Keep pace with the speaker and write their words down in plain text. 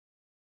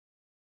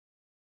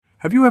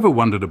Have you ever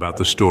wondered about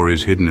the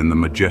stories hidden in the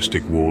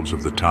majestic walls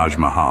of the Taj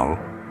Mahal?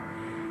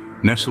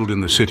 Nestled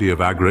in the city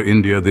of Agra,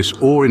 India, this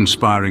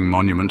awe-inspiring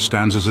monument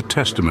stands as a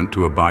testament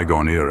to a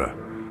bygone era.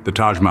 The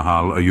Taj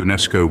Mahal, a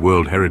UNESCO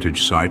World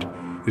Heritage Site,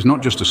 is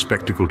not just a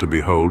spectacle to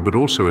behold, but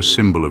also a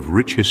symbol of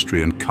rich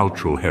history and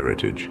cultural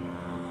heritage.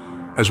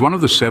 As one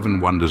of the seven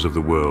wonders of the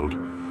world,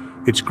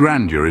 its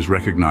grandeur is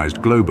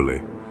recognized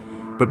globally.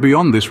 But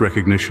beyond this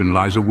recognition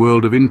lies a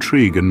world of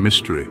intrigue and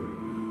mystery.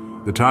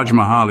 The Taj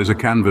Mahal is a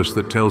canvas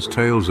that tells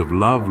tales of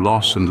love,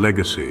 loss, and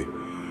legacy.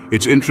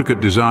 Its intricate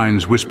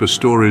designs whisper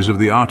stories of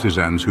the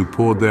artisans who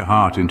poured their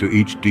heart into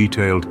each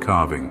detailed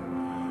carving.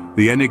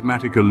 The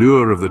enigmatic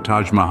allure of the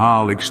Taj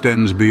Mahal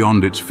extends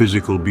beyond its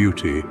physical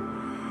beauty.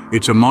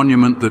 It's a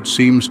monument that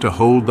seems to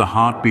hold the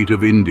heartbeat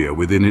of India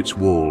within its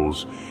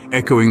walls,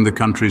 echoing the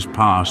country's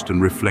past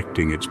and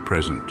reflecting its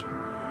present.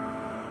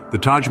 The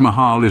Taj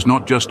Mahal is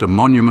not just a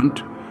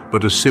monument,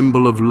 but a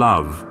symbol of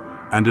love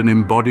and an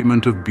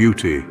embodiment of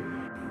beauty.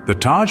 The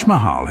Taj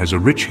Mahal has a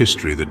rich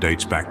history that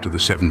dates back to the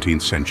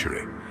 17th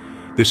century.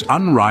 This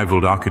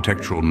unrivaled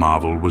architectural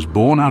marvel was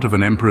born out of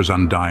an emperor's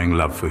undying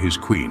love for his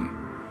queen.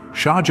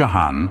 Shah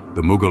Jahan,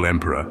 the Mughal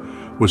emperor,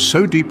 was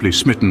so deeply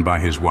smitten by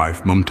his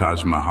wife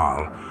Mumtaz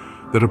Mahal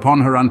that upon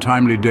her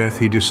untimely death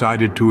he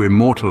decided to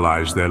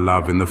immortalize their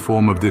love in the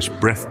form of this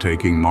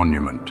breathtaking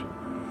monument.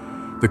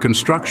 The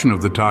construction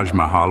of the Taj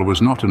Mahal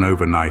was not an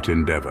overnight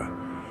endeavor.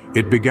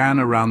 It began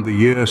around the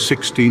year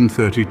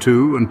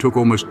 1632 and took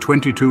almost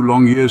 22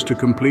 long years to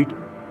complete.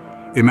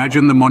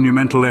 Imagine the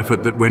monumental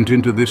effort that went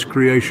into this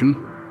creation.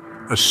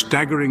 A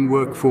staggering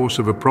workforce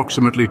of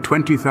approximately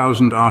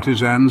 20,000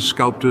 artisans,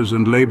 sculptors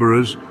and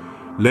laborers,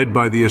 led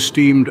by the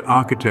esteemed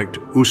architect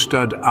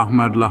Ustad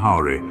Ahmad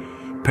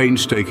Lahori,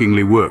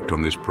 painstakingly worked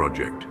on this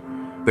project.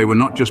 They were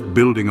not just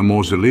building a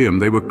mausoleum,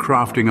 they were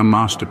crafting a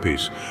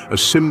masterpiece, a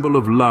symbol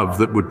of love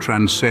that would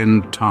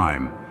transcend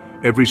time.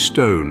 Every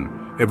stone,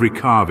 every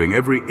carving,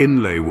 every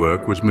inlay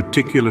work was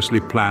meticulously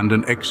planned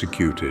and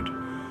executed,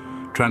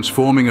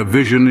 transforming a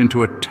vision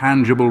into a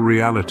tangible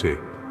reality.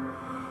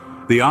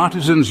 The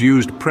artisans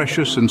used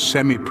precious and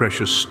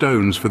semi-precious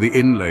stones for the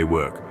inlay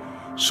work,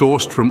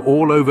 sourced from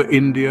all over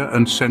India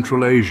and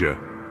Central Asia.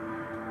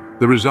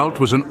 The result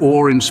was an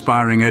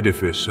awe-inspiring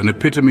edifice, an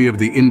epitome of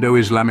the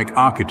Indo-Islamic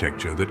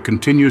architecture that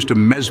continues to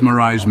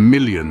mesmerize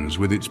millions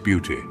with its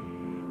beauty.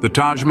 The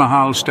Taj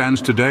Mahal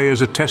stands today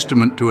as a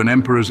testament to an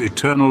emperor's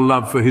eternal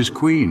love for his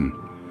queen,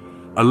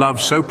 a love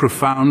so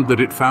profound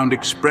that it found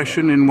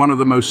expression in one of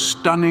the most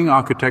stunning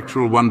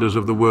architectural wonders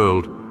of the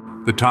world.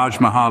 The Taj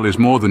Mahal is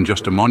more than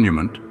just a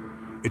monument,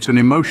 it's an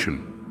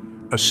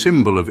emotion, a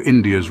symbol of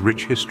India's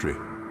rich history.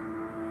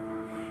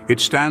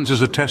 It stands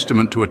as a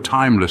testament to a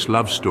timeless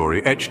love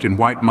story etched in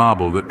white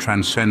marble that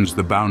transcends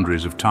the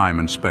boundaries of time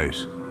and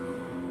space.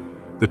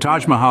 The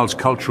Taj Mahal's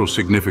cultural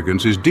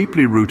significance is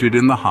deeply rooted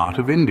in the heart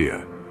of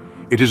India.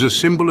 It is a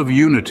symbol of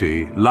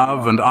unity,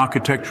 love, and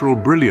architectural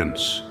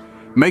brilliance,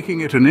 making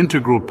it an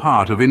integral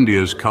part of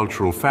India's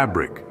cultural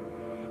fabric.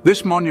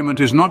 This monument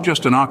is not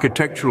just an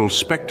architectural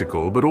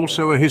spectacle, but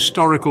also a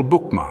historical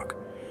bookmark.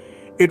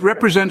 It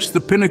represents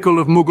the pinnacle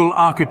of Mughal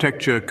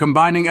architecture,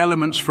 combining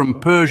elements from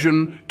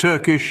Persian,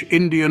 Turkish,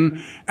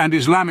 Indian, and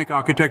Islamic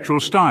architectural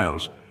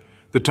styles.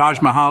 The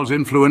Taj Mahal's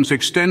influence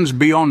extends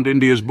beyond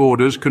India's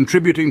borders,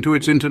 contributing to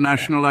its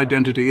international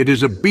identity. It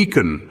is a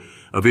beacon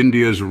of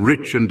India's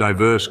rich and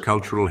diverse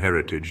cultural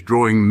heritage,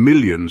 drawing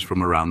millions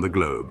from around the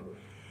globe.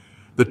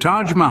 The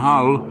Taj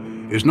Mahal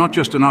is not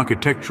just an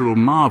architectural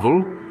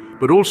marvel,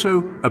 but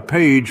also a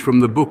page from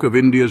the book of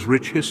India's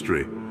rich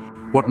history.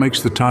 What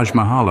makes the Taj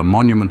Mahal a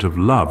monument of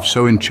love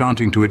so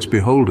enchanting to its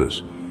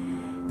beholders?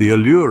 The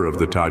allure of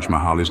the Taj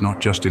Mahal is not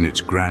just in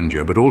its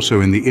grandeur, but also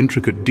in the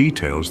intricate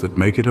details that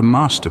make it a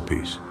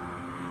masterpiece.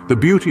 The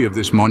beauty of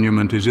this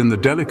monument is in the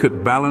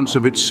delicate balance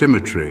of its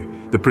symmetry,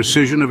 the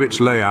precision of its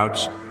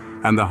layouts,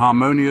 and the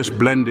harmonious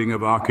blending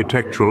of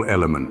architectural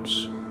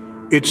elements.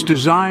 Its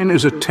design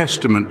is a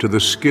testament to the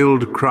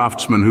skilled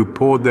craftsmen who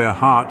poured their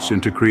hearts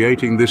into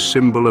creating this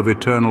symbol of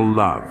eternal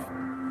love.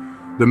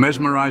 The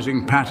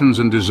mesmerizing patterns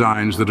and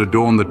designs that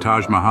adorn the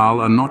Taj Mahal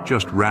are not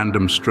just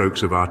random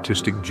strokes of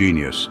artistic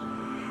genius.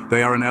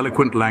 They are an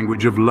eloquent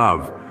language of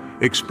love,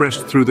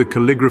 expressed through the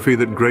calligraphy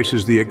that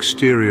graces the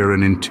exterior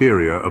and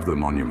interior of the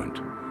monument.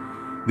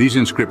 These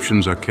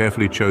inscriptions are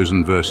carefully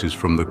chosen verses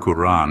from the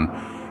Quran,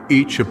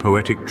 each a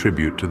poetic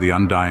tribute to the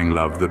undying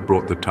love that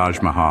brought the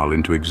Taj Mahal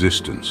into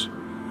existence.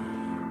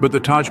 But the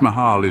Taj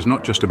Mahal is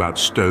not just about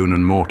stone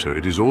and mortar,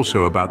 it is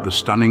also about the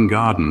stunning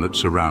garden that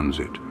surrounds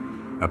it,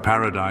 a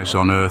paradise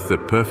on earth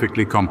that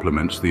perfectly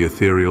complements the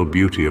ethereal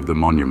beauty of the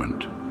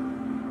monument.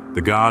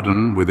 The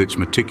garden, with its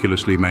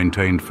meticulously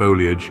maintained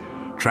foliage,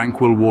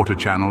 tranquil water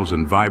channels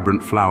and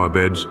vibrant flower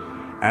beds,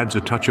 adds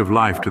a touch of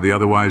life to the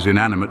otherwise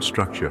inanimate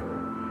structure.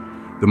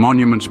 The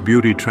monument's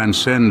beauty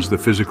transcends the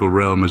physical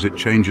realm as it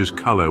changes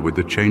color with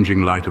the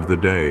changing light of the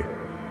day.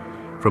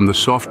 From the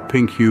soft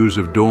pink hues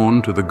of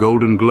dawn to the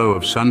golden glow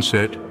of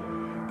sunset,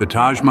 the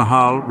Taj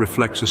Mahal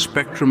reflects a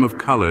spectrum of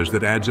colors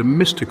that adds a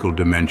mystical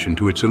dimension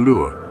to its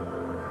allure.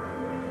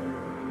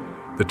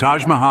 The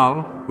Taj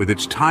Mahal, with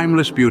its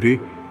timeless beauty,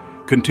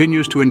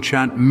 continues to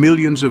enchant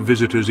millions of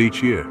visitors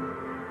each year.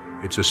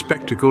 It's a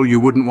spectacle you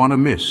wouldn't want to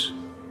miss.